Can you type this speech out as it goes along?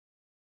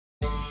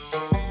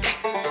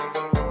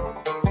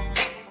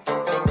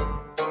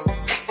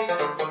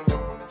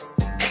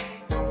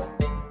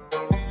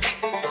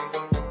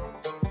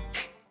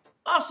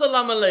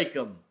Assalamu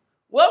alaikum.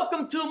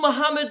 Welcome to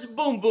Muhammad's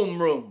Boom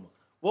Boom Room,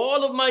 where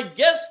all of my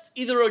guests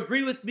either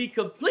agree with me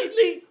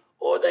completely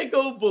or they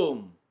go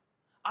boom.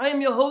 I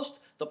am your host,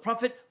 the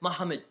Prophet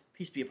Muhammad,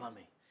 peace be upon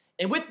me.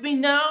 And with me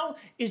now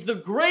is the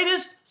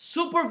greatest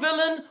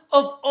supervillain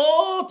of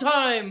all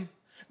time,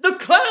 the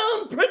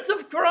Clown Prince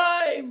of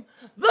Crime,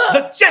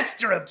 the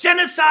Jester of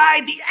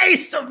Genocide, the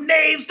Ace of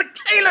Knaves, the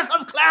Caliph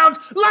of Clowns,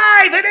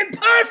 live and in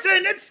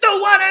person, it's the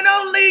one and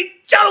only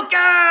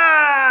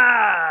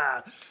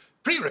Joker!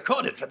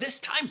 Pre-recorded for this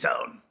time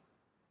zone.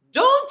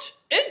 Don't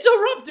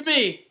interrupt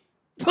me!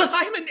 But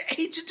I'm an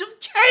agent of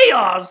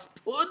chaos,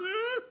 Puddin'.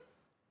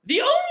 The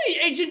only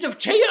agent of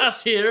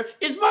chaos here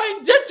is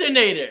my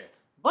detonator.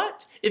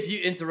 But if you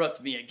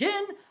interrupt me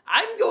again,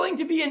 I'm going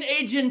to be an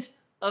agent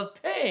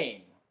of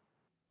pain.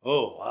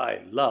 Oh,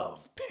 I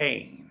love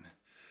pain.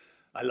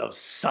 I love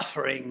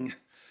suffering.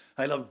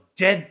 I love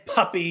dead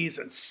puppies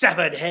and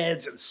severed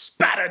heads and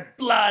spattered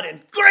blood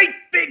and great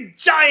big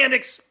giant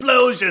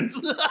explosions.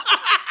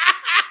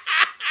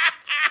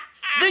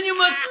 Then you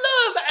must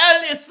love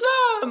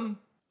Al-Islam.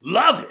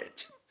 Love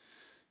it?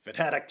 If it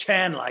had a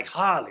can like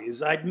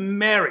Harley's, I'd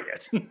marry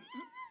it.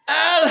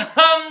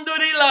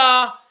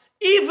 Alhamdulillah,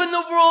 even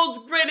the world's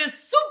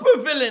greatest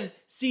supervillain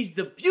sees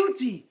the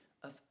beauty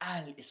of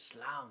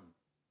Al-Islam.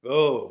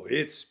 Oh,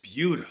 it's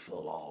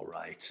beautiful, all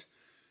right.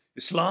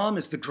 Islam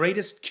is the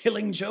greatest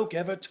killing joke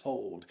ever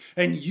told,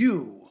 and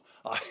you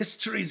are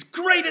history's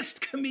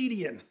greatest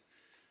comedian.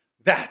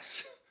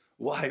 That's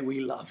why we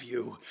love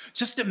you.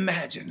 Just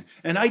imagine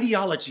an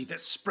ideology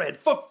that spread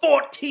for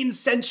 14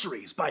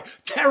 centuries by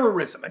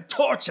terrorism and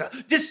torture,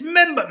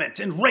 dismemberment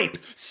and rape,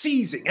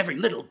 seizing every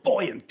little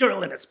boy and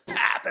girl in its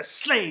path as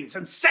slaves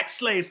and sex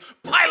slaves,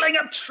 piling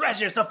up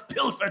treasures of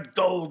pilfered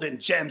gold and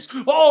gems,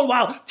 all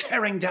while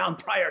tearing down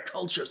prior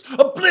cultures,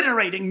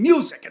 obliterating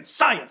music and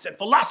science and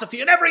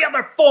philosophy and every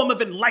other form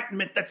of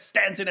enlightenment that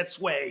stands in its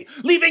way,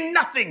 leaving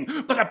nothing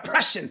but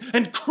oppression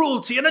and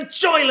cruelty and a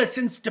joyless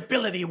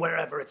instability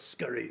wherever it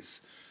scurries.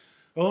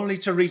 Only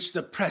to reach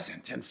the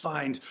present and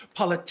find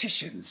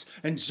politicians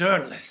and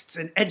journalists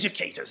and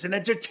educators and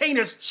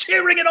entertainers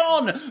cheering it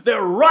on,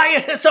 their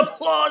riotous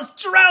applause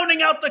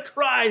drowning out the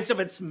cries of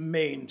its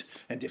maimed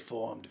and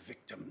deformed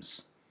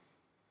victims.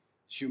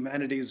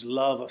 Humanity's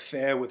love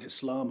affair with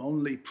Islam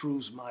only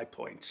proves my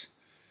point.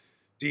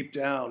 Deep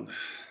down,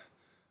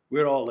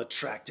 we're all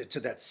attracted to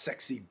that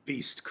sexy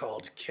beast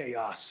called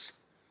chaos.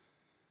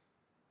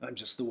 I'm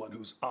just the one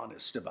who's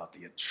honest about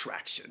the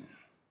attraction.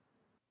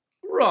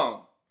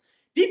 Wrong.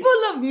 People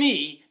love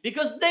me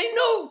because they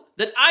know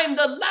that I'm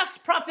the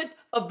last prophet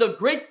of the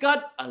great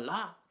God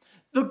Allah.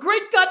 The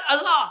great God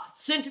Allah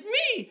sent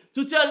me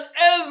to tell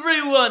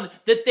everyone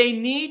that they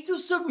need to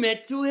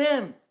submit to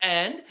Him,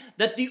 and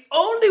that the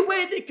only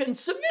way they can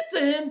submit to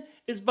Him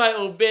is by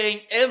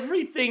obeying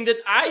everything that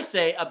I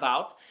say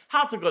about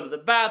how to go to the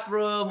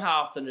bathroom,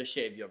 how often to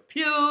shave your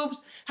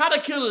pubes, how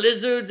to kill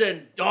lizards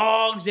and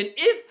dogs, and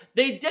if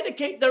they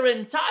dedicate their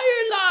entire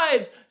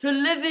lives to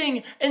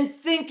living and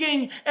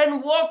thinking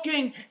and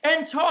walking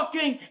and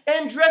talking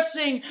and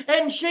dressing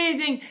and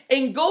shaving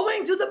and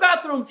going to the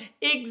bathroom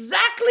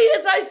exactly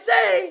as I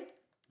say,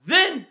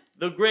 then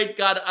the great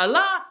God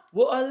Allah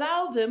will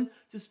allow them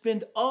to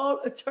spend all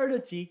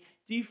eternity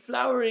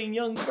deflowering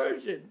young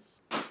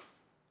virgins.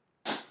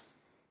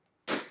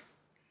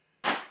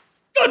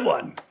 Good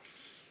one.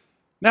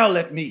 Now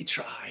let me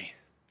try.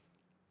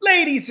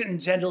 Ladies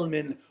and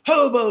gentlemen,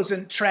 hobos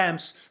and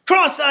tramps,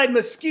 cross-eyed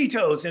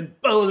mosquitoes and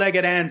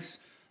bow-legged ants,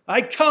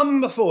 I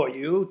come before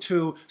you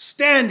to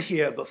stand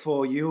here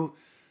before you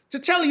to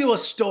tell you a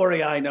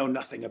story I know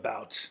nothing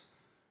about.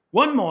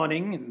 One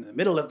morning, in the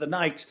middle of the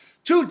night,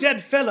 two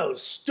dead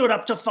fellows stood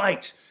up to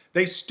fight.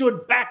 They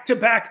stood back to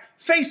back,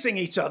 facing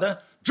each other,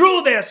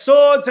 drew their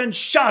swords and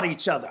shot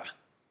each other.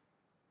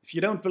 If you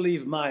don't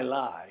believe my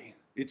lie,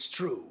 it's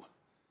true.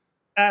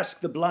 Ask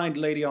the blind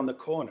lady on the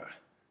corner.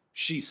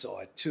 She saw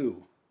it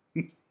too.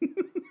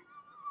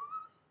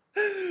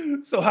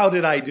 So how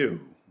did I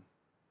do?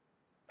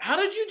 How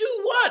did you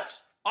do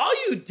what? All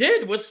you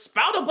did was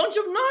spout a bunch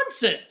of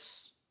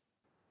nonsense.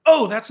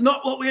 Oh, that's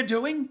not what we're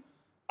doing?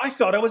 I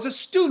thought I was a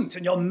student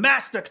in your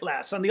master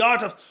class on the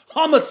art of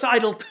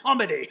homicidal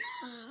comedy.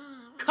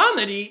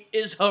 Comedy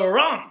is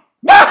haram.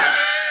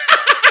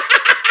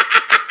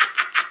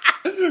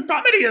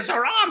 Comedy is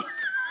haram.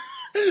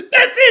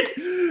 That's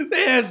it!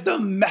 There's the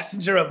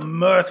messenger of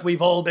mirth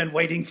we've all been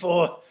waiting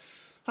for.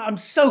 I'm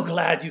so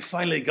glad you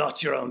finally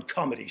got your own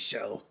comedy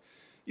show.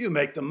 You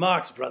make the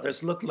Marx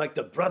Brothers look like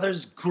the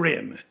Brothers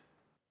Grimm.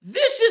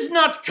 This is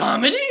not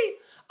comedy.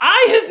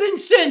 I have been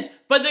sent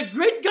by the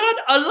great God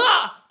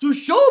Allah to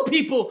show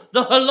people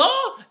the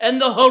halal and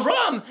the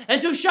haram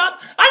and to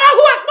shout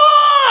Allahu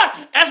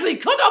Akbar as we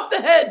cut off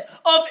the heads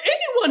of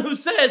anyone who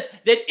says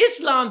that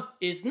Islam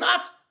is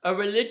not a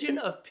religion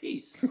of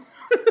peace.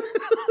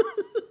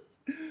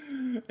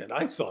 And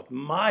I thought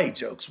my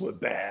jokes were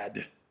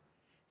bad.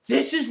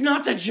 This is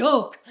not a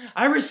joke.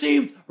 I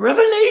received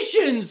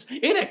revelations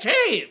in a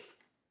cave.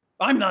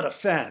 I'm not a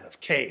fan of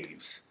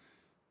caves.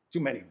 Too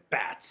many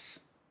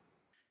bats.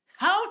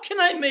 How can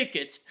I make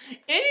it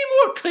any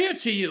more clear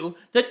to you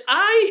that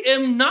I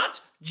am not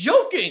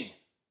joking?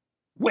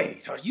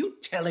 Wait, are you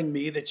telling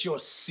me that you're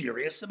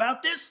serious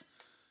about this?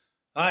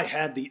 I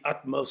had the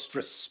utmost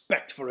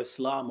respect for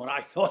Islam when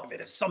I thought of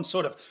it as some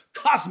sort of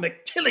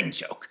cosmic killing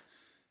joke.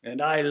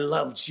 And I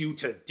loved you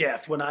to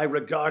death when I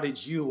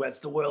regarded you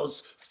as the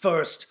world's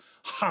first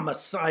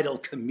homicidal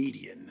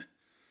comedian.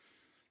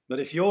 But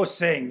if you're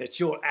saying that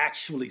you're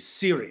actually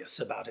serious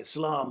about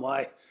Islam,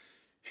 why,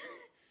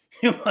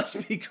 you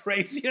must be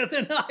crazier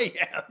than I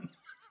am.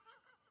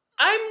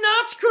 I'm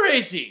not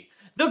crazy.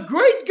 The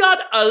great God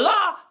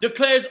Allah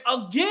declares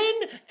again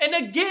and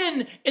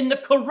again in the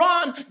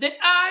Quran that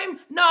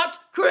I'm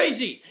not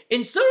crazy.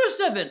 In Surah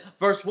 7,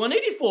 verse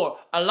 184,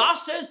 Allah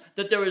says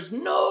that there is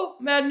no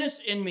madness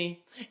in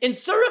me. In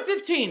Surah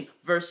 15,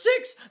 verse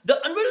 6,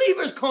 the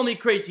unbelievers call me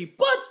crazy,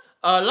 but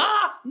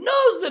Allah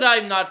knows that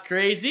I'm not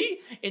crazy.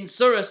 In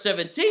Surah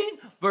 17,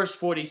 verse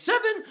 47,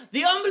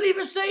 the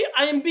unbelievers say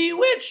I am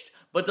bewitched,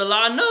 but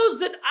Allah knows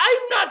that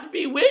I'm not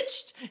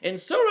bewitched. In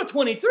Surah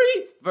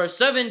 23, verse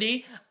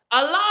 70,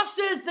 Allah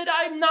says that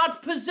I'm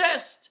not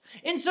possessed.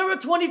 In Surah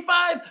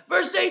 25,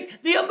 verse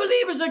 8, the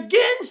unbelievers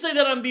again say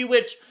that I'm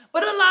bewitched,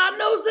 but Allah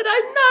knows that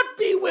I'm not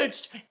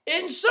bewitched.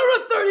 In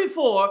Surah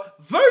 34,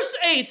 verse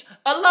 8,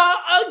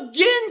 Allah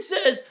again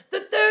says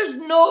that there's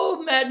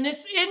no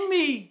madness in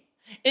me.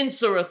 In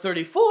Surah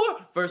 34,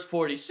 verse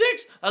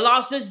 46,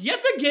 Allah says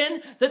yet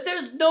again that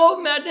there's no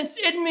madness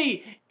in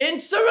me. In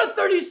Surah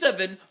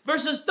 37,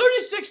 verses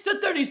 36 to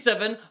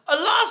 37,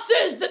 Allah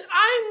says that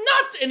I'm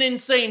not an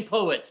insane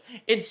poet.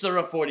 In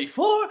Surah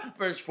 44,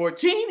 verse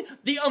 14,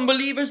 the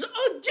unbelievers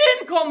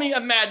again call me a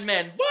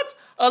madman, but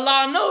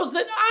Allah knows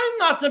that I'm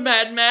not a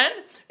madman.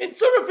 In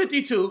Surah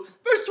 52,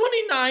 verse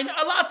 29,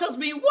 Allah tells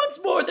me once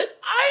more that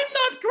I'm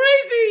not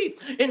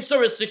crazy. In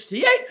Surah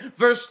 68,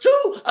 verse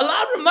 2,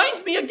 Allah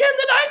reminds me again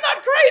that I'm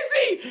not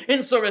crazy.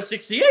 In Surah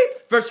 68,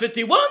 verse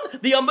 51,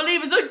 the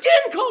unbelievers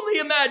again call me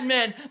a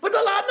madman, but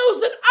Allah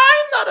knows that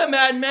I'm not a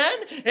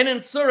madman. And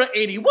in Surah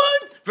 81,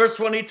 verse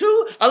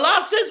 22,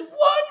 Allah says one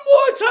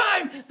more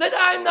time that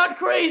I'm not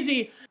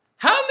crazy.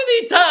 How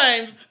many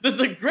times does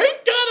the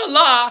great God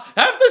Allah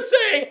have to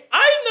say,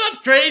 I'm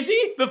not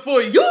crazy,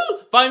 before you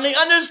finally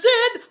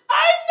understand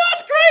I'm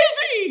not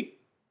crazy?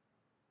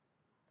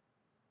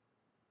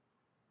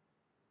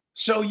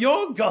 So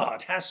your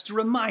God has to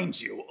remind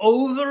you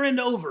over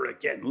and over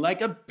again,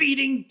 like a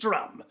beating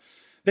drum,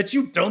 that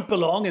you don't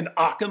belong in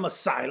Arkham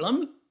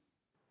Asylum?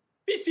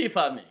 Peace be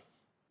upon me.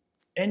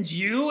 And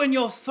you and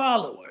your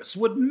followers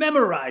would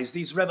memorize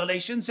these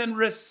revelations and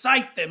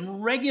recite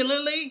them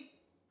regularly?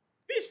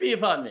 Peace be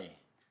upon me.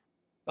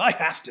 I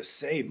have to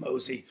say,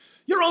 Mosey,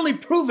 you're only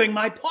proving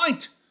my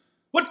point.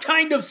 What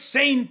kind of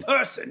sane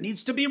person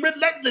needs to be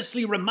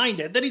relentlessly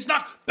reminded that he's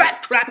not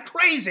bat-crap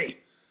crazy?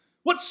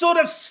 What sort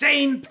of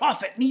sane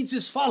prophet needs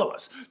his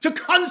followers to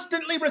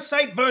constantly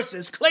recite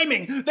verses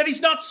claiming that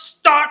he's not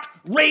stark,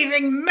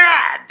 raving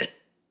mad?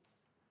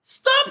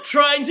 Stop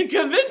trying to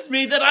convince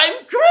me that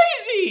I'm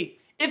crazy.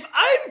 If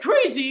I'm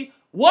crazy,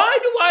 why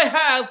do I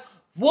have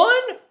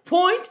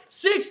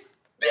 1.6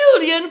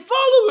 billion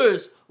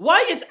followers?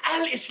 Why is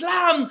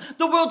Al-Islam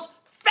the world's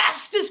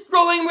fastest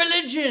growing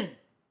religion?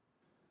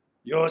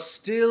 You're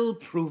still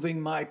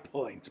proving my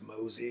point,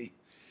 Mosey.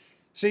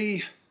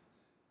 See,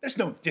 there's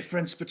no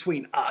difference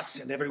between us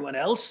and everyone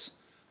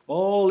else.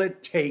 All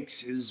it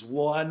takes is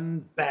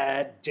one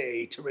bad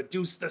day to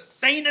reduce the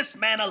sanest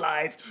man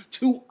alive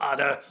to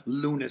utter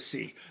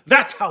lunacy.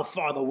 That's how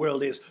far the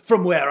world is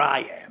from where I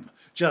am.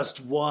 Just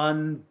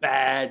one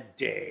bad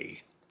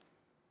day.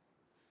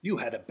 You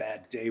had a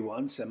bad day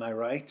once, am I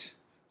right?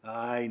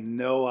 I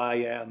know I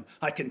am.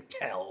 I can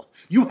tell.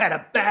 You had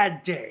a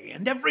bad day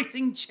and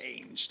everything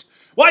changed.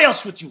 Why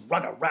else would you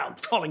run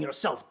around calling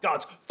yourself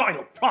God's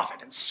final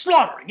prophet and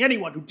slaughtering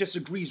anyone who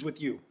disagrees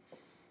with you?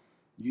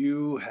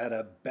 You had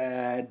a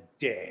bad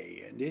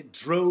day and it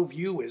drove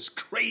you as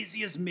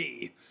crazy as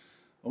me.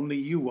 Only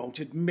you won't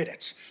admit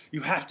it.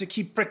 You have to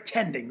keep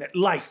pretending that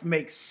life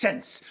makes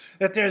sense,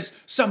 that there's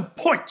some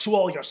point to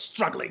all your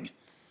struggling.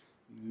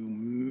 You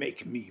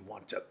make me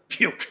want to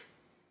puke.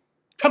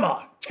 Come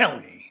on, tell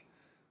me.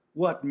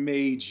 What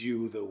made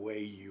you the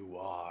way you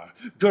are?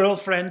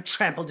 Girlfriend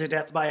trampled to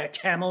death by a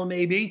camel,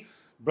 maybe?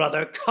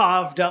 Brother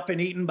carved up and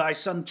eaten by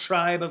some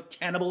tribe of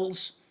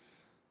cannibals?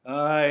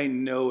 I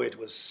know it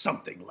was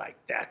something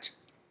like that.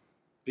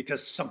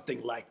 Because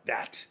something like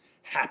that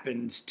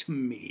happened to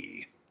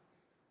me.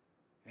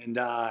 And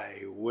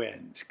I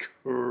went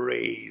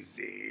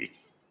crazy.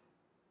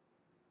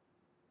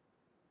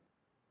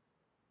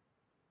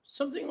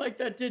 Something like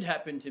that did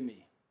happen to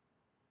me.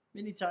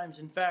 Many times,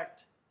 in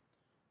fact.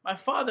 My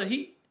father,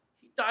 he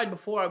died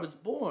before I was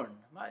born.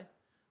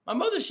 My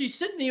mother, she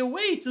sent me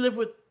away to live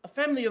with a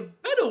family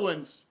of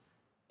Bedouins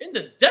in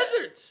the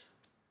desert.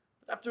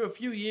 But after a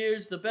few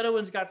years, the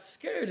Bedouins got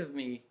scared of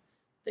me.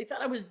 They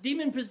thought I was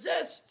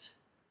demon-possessed.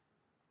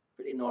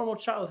 Pretty normal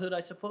childhood,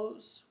 I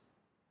suppose.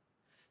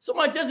 So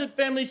my desert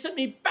family sent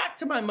me back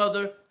to my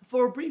mother.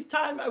 For a brief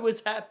time, I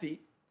was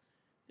happy.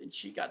 Then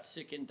she got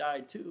sick and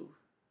died too.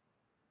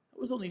 I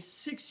was only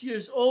 6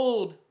 years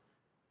old,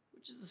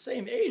 which is the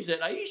same age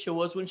that Aisha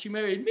was when she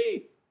married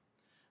me.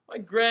 My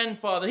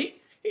grandfather, he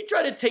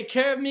tried to take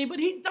care of me, but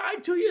he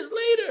died 2 years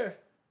later.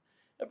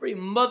 Every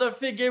mother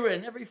figure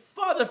and every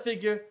father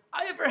figure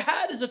I ever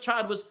had as a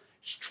child was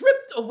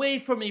stripped away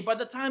from me by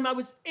the time I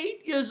was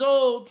 8 years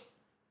old.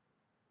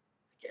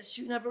 I guess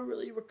you never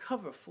really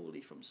recover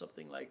fully from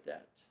something like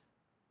that.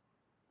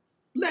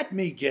 Let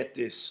me get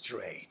this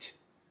straight.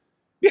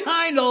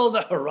 Behind all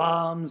the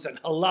harams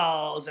and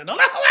halals and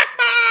Allahu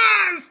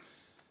Akbars,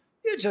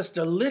 you're just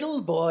a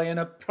little boy in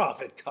a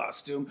prophet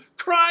costume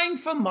crying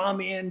for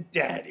mommy and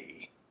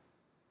daddy.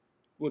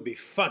 Would be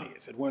funny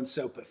if it weren't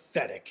so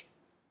pathetic.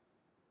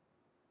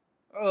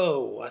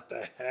 Oh, what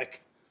the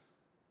heck.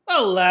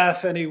 I'll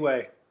laugh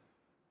anyway.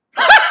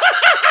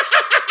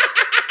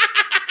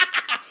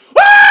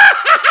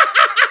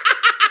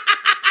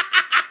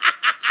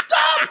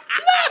 Stop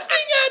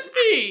laughing at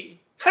me!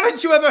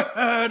 Haven't you ever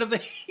heard of the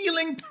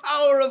healing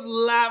power of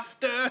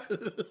laughter?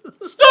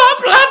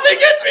 Stop laughing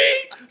at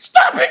me!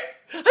 Stop it!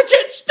 I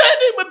can't stand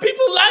it when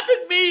people laugh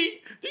at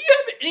me! Do you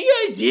have any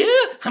idea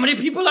how many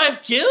people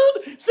I've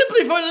killed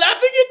simply for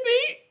laughing at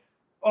me?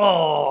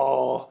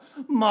 Oh,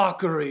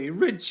 mockery,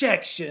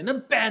 rejection,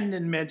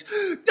 abandonment.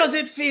 Does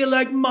it feel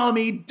like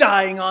mommy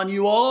dying on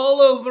you all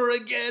over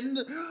again?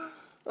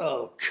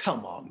 Oh,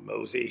 come on,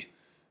 Mosey.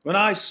 When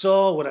I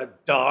saw what a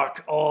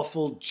dark,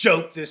 awful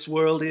joke this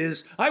world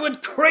is, I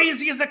went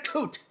crazy as a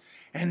coot,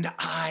 and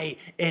I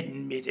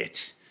admit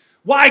it.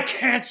 Why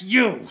can't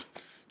you?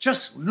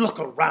 Just look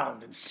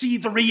around and see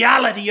the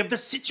reality of the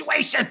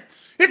situation.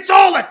 It's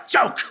all a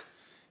joke.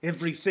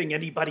 Everything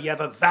anybody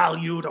ever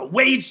valued or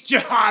waged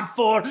jihad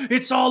for,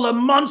 it's all a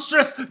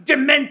monstrous,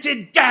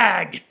 demented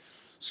gag.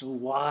 So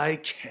why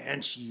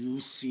can't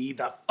you see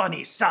the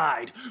funny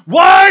side?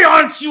 Why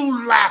aren't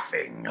you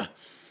laughing?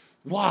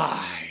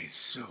 Why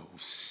so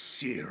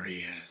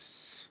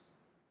serious?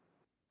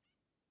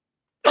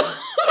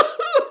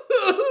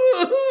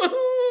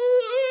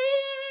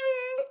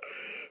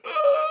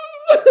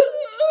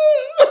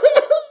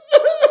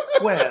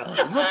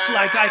 Well, looks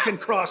like I can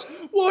cross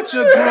 "Watch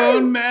a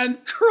Grown Man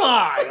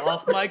Cry"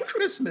 off my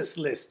Christmas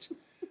list.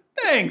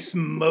 Thanks,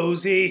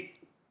 Mosey.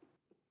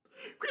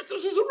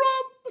 Christmas is a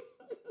romp.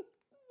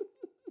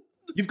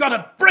 You've got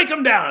to break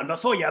them down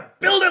before you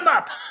build them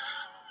up.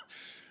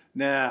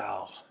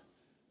 Now,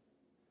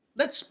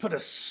 let's put a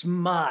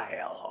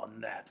smile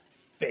on that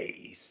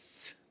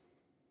face.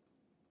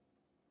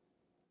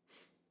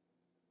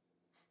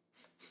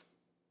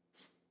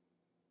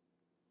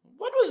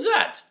 What was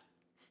that?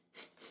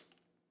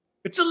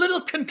 It's a little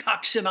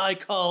concoction I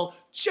call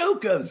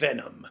Joker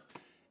Venom.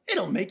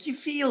 It'll make you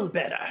feel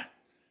better.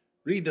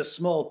 Read the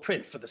small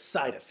print for the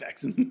side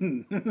effects. Why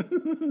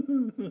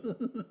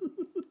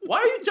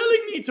are you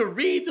telling me to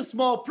read the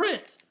small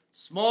print?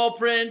 Small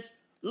print,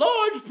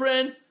 large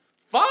print,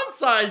 font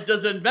size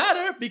doesn't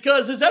matter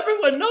because, as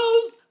everyone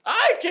knows,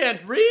 I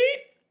can't read.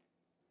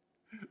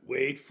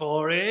 Wait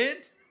for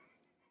it.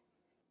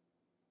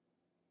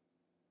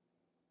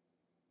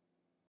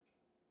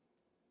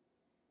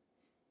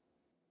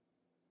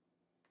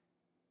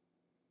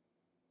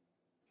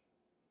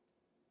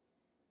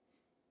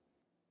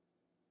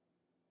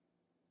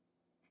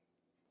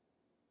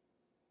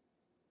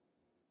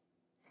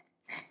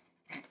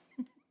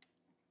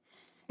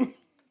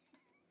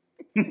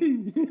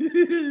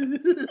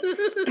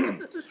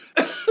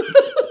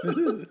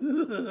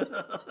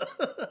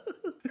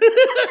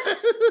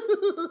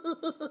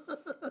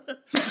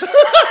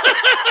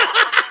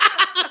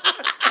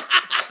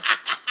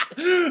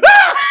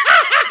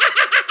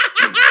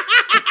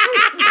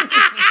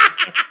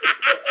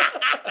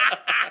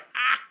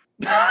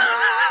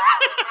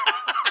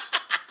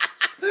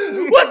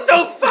 What's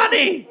so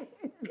funny?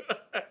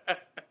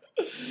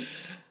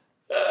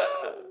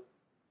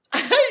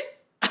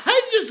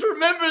 I just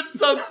remembered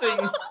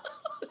something.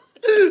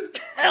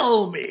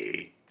 Tell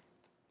me.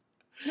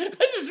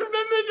 I just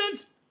remembered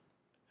that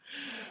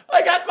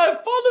I got my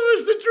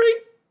followers to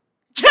drink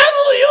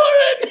camel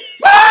urine.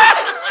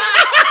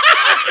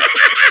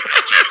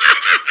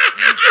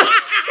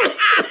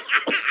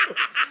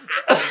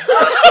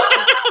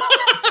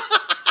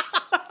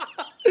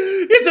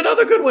 Here's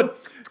another good one.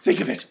 Think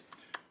of it.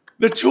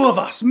 The two of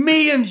us,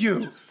 me and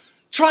you,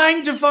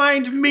 trying to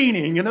find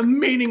meaning in a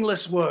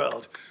meaningless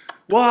world.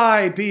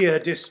 Why be a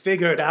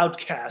disfigured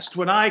outcast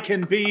when I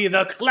can be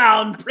the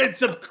clown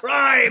prince of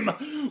crime?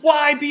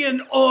 Why be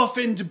an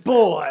orphaned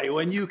boy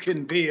when you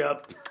can be a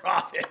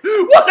prophet?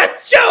 What a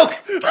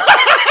joke!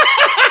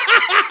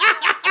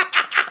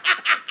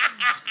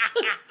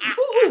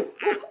 Ooh,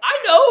 I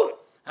know.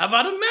 How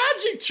about a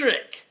magic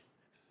trick?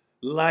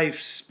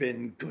 Life's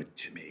been good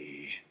to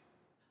me.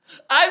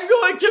 I'm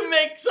going to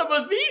make some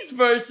of these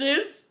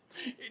verses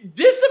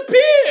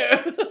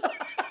disappear.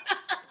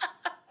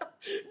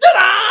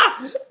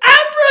 Ta-da!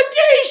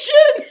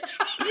 Abrogation!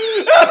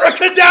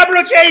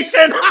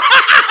 Abracadabration!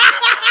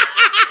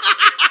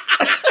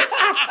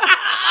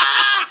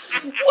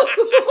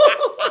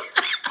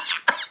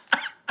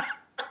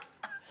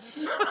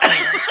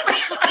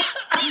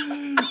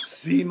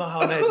 See,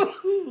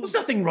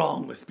 nothing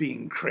wrong with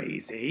being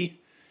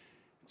crazy.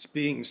 It's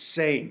being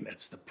sane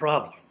that's the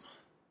problem.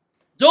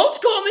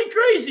 Don't call me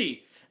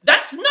crazy.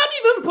 That's not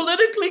even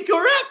politically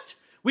correct.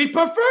 We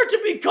prefer to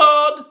be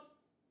called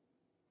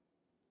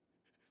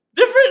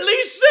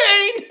differently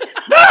sane.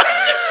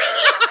 Differently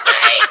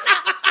sane.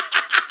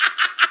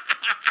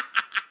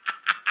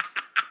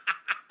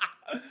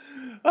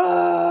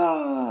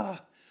 Ah,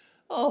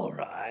 all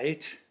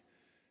right.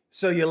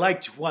 So you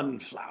liked one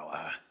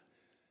flower.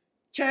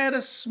 Care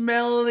to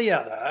smell the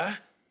other?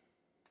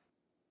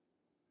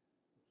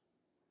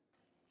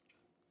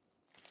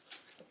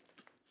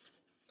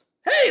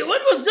 Hey,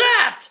 what was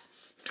that?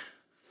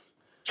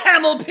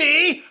 Camel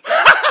pee!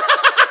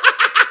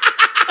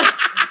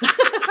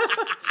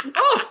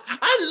 Oh,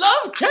 I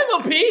love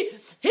camel pee.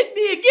 Hit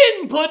me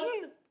again,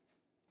 Puddin'.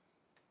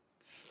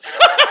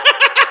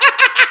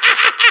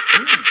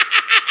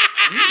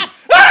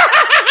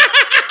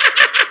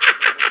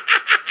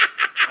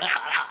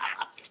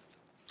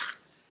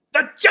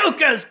 The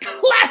Joker's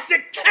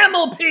classic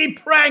camel pee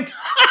prank!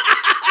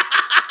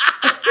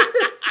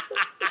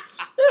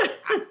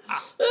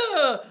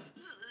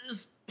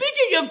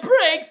 Speaking of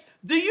pranks,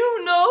 do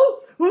you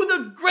know who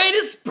the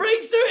greatest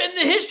prankster in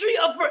the history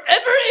of forever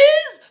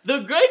is? The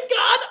great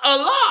god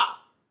Allah.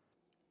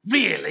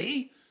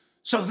 Really?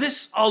 So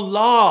this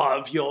Allah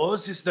of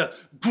yours is the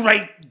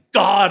great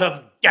god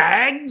of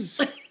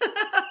gags?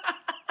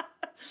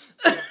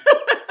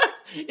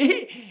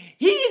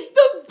 He's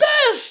the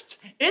best.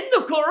 In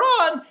the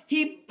Quran,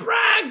 he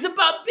brags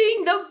about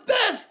being the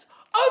best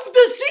of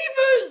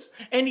deceivers,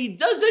 and he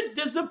doesn't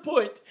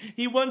disappoint.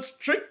 He once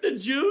tricked the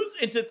Jews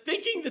into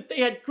thinking that they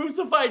had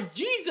crucified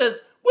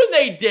Jesus when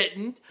they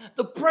didn't.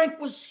 The prank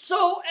was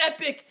so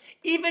epic,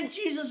 even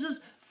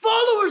Jesus's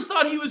followers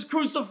thought he was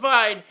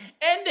crucified,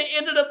 and they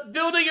ended up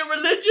building a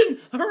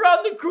religion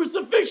around the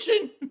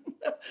crucifixion.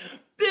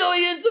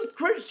 Billions of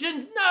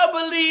Christians now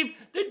believe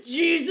that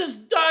Jesus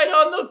died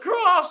on the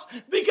cross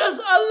because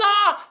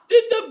Allah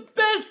did the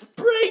best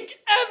prank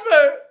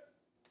ever.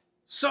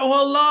 So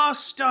Allah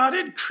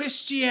started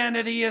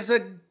Christianity as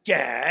a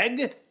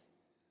gag?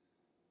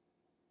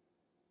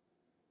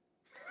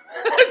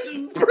 That's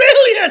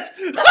brilliant!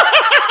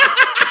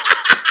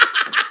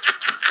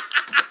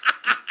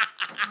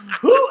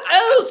 Who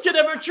else could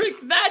ever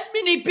trick that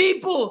many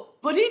people?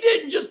 But he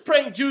didn't just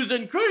prank Jews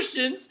and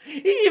Christians. He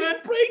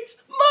even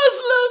pranked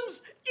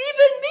Muslims.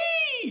 Even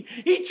me.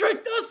 He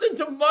tricked us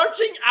into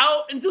marching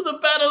out into the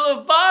Battle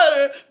of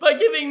Badr by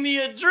giving me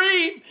a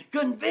dream,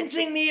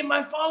 convincing me and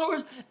my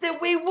followers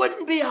that we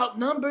wouldn't be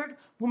outnumbered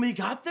when we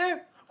got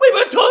there. We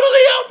were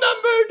totally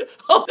outnumbered!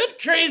 Oh, that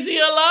crazy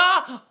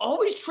Allah!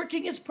 Always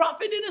tricking his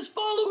prophet and his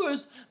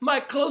followers. My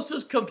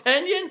closest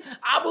companion,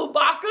 Abu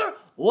Bakr,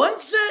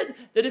 once said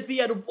that if he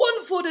had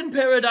one foot in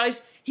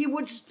paradise, he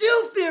would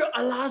still fear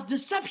Allah's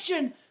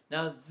deception.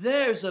 Now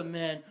there's a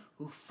man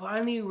who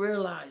finally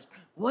realized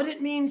what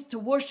it means to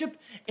worship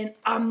an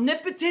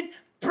omnipotent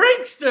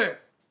prankster.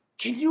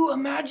 Can you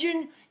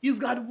imagine? You've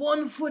got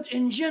 1 foot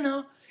in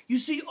Jannah, you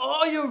see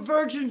all your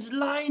virgins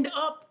lined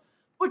up,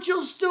 but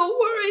you're still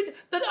worried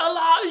that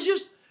Allah is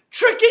just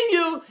tricking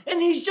you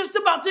and he's just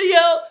about to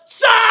yell,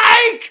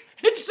 "Psych!"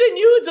 and send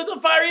you into the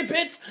fiery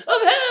pits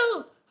of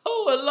hell.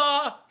 Oh,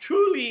 Allah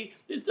truly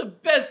is the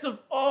best of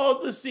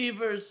all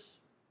deceivers.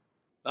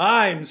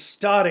 I'm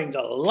starting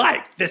to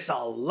like this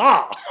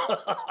Allah.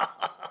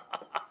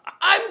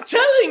 I'm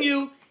telling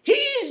you,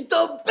 he's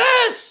the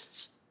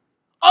best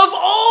of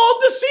all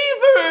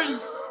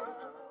deceivers.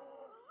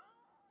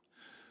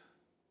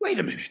 Wait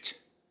a minute.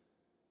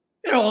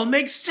 It all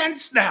makes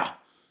sense now.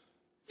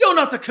 You're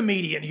not the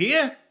comedian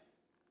here.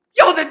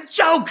 You're the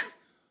joke.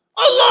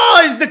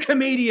 Allah is the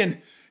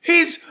comedian.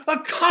 He's a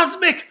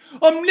cosmic,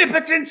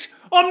 omnipotent,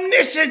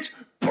 omniscient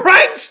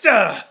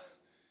prankster.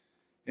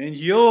 And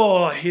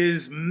you're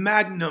his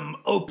magnum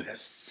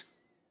opus.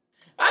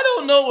 I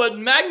don't know what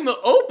magma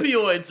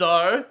opioids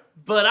are,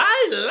 but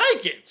I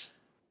like it.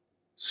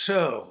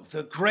 So,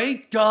 the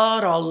great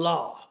God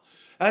Allah,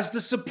 as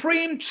the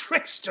supreme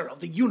trickster of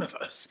the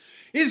universe,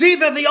 is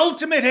either the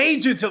ultimate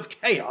agent of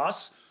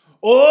chaos,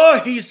 or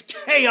he's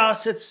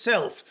chaos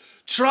itself,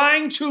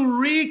 trying to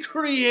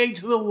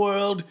recreate the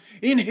world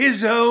in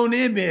his own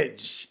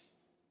image.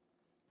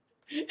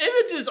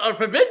 Images are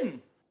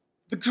forbidden.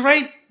 The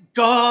great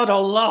God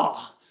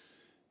Allah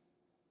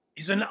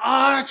is an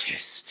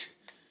artist.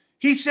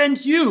 He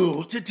sent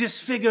you to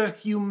disfigure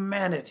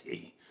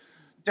humanity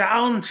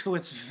down to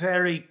its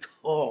very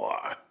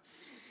core.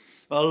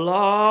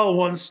 Allah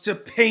wants to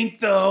paint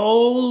the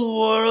whole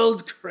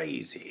world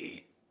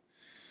crazy.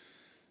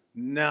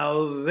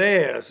 Now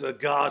there's a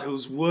God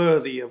who's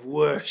worthy of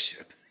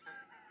worship.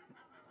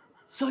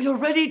 So you're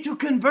ready to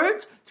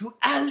convert to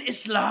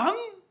Al-Islam?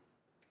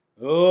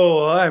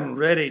 Oh, I'm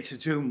ready to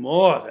do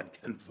more than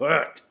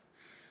convert.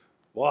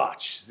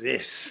 Watch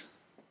this.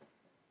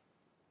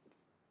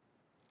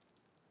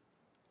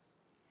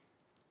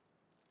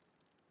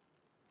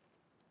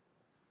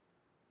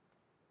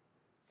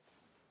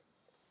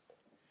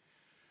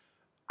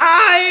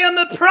 I am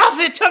a prophet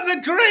prophet of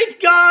the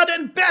great God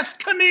and best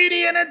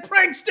comedian and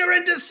prankster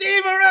and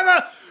deceiver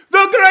ever,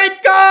 the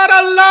great God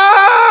Allah!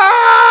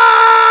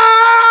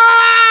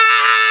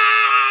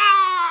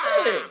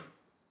 Hey,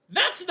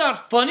 that's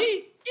not funny,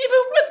 even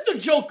with the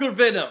Joker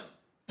venom.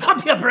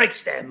 Pump your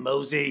brakes there,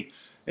 Mosey.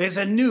 There's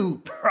a new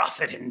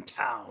prophet in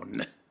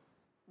town.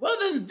 Well,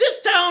 then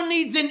this town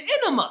needs an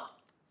enema.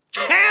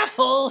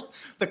 Careful!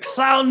 The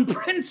clown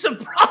prince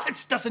of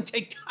prophets doesn't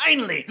take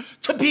kindly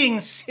to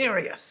being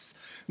serious.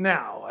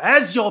 Now,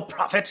 as your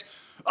prophet,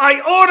 I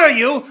order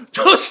you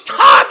to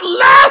start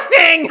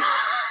laughing!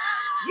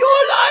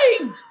 You're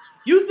lying!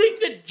 You think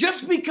that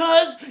just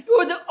because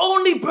you're the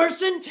only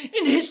person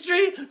in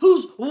history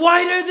who's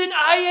whiter than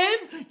I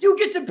am, you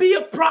get to be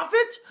a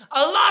prophet?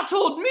 Allah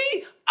told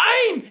me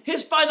I'm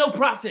his final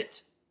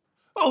prophet.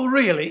 Oh,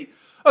 really?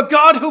 A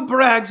God who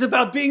brags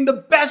about being the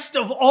best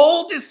of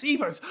all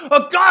deceivers.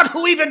 A God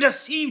who even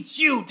deceived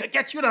you to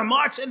get you to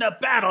march into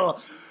battle.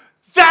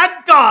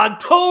 That God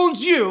told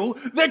you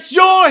that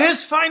you're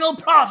his final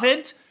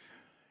prophet,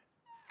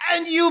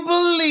 and you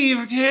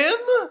believed him?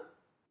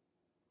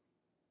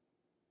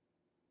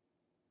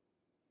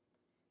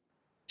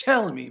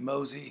 Tell me,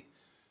 Mosey,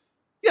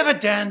 you ever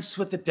dance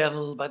with the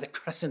devil by the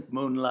crescent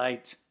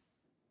moonlight?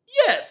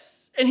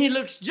 Yes, and he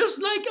looks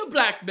just like a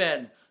black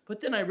man.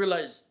 But then I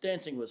realized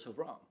dancing was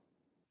haram.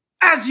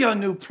 As your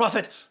new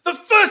prophet, the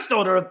first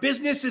order of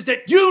business is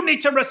that you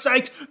need to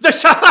recite the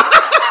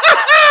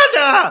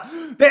Shahada!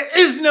 There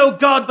is no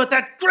God but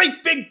that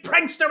great big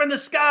prankster in the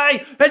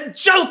sky, and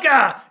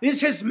Joker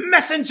is his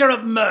messenger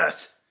of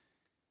mirth.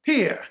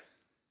 Here,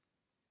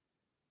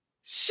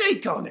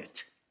 shake on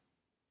it.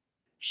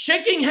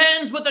 Shaking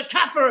hands with a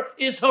kafir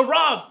is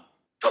haram.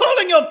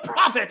 Calling your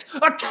prophet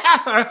a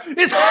kafir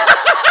is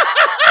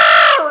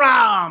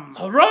haram! Haram!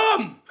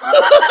 Haram!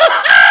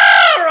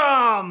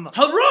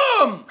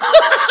 Haram!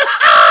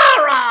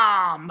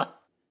 Haram!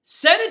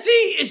 Sanity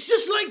is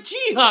just like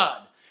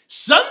jihad.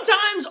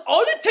 Sometimes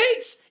all it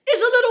takes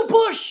is a little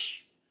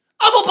push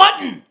of a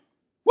button.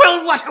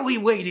 Well, what are we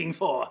waiting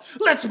for?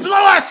 Let's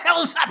blow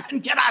ourselves up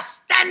and get our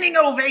standing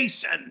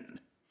ovation.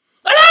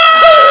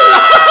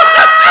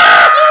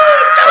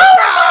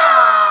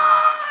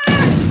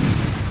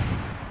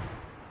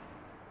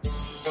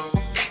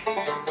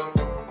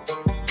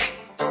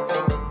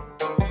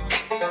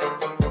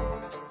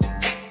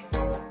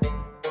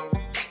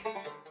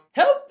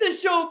 Help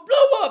this show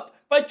blow up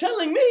by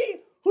telling me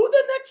who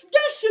the next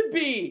guest should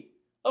be.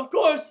 Of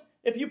course,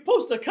 if you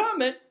post a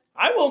comment,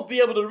 I won't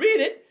be able to read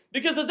it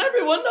because, as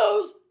everyone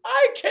knows,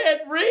 I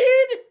can't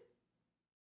read.